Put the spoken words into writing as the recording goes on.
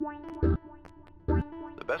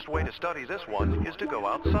best way to study this one is to go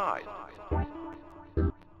outside.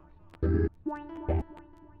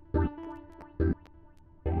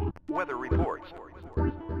 Weather reports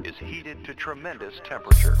is heated to tremendous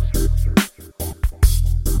temperatures.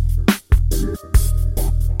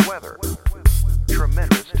 Weather,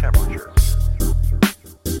 tremendous temperatures.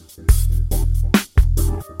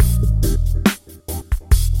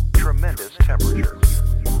 Tremendous temperatures.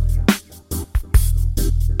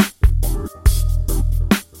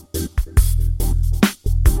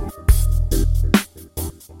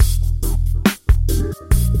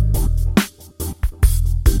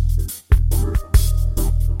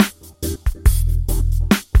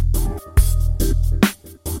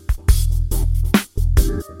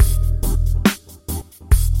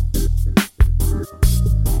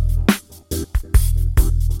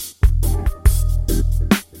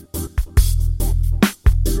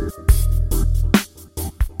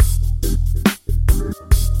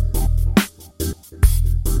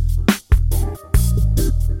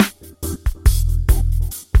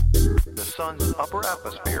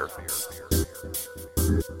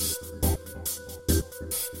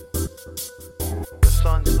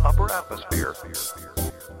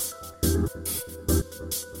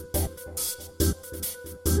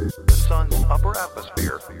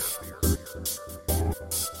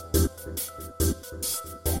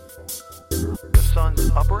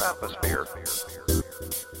 Sun's upper atmosphere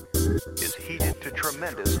is heated to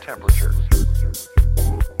tremendous temperatures.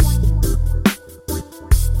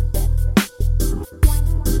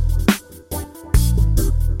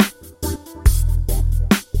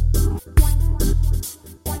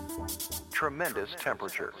 Tremendous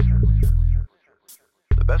temperatures.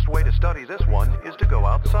 The best way to study this one is to go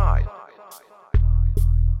outside.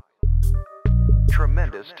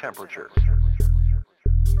 Tremendous temperatures.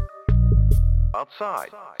 Outside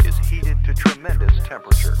is heated to tremendous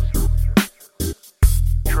temperatures.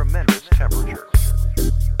 Tremendous temperatures.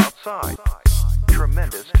 Outside,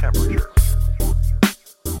 tremendous temperatures.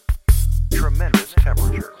 Tremendous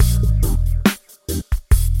temperatures.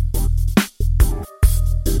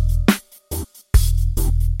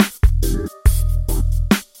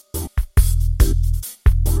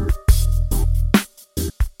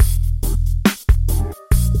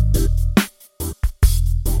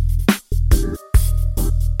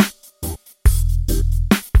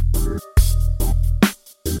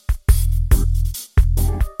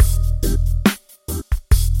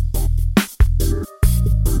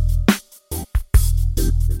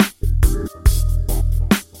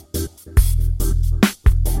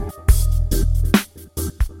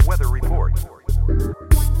 Weather report.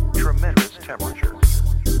 Tremendous temperatures.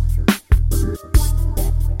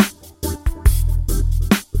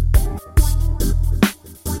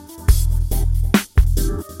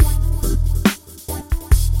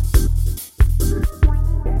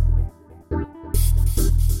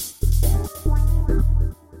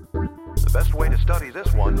 The best way to study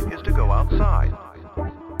this one is to go outside.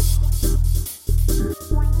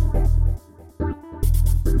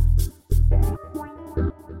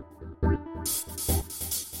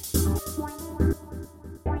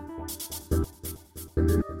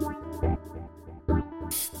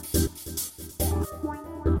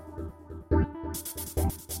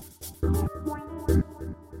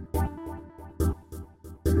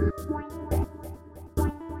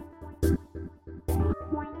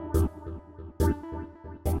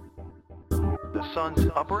 The sun's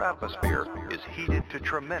upper atmosphere is heated to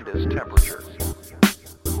tremendous temperatures.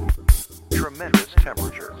 Tremendous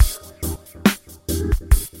temperatures.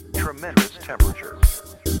 Tremendous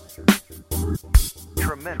temperatures.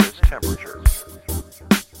 Tremendous temperatures.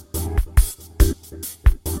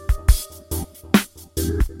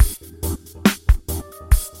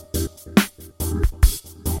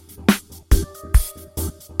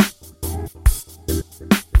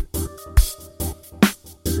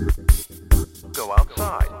 Go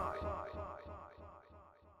outside.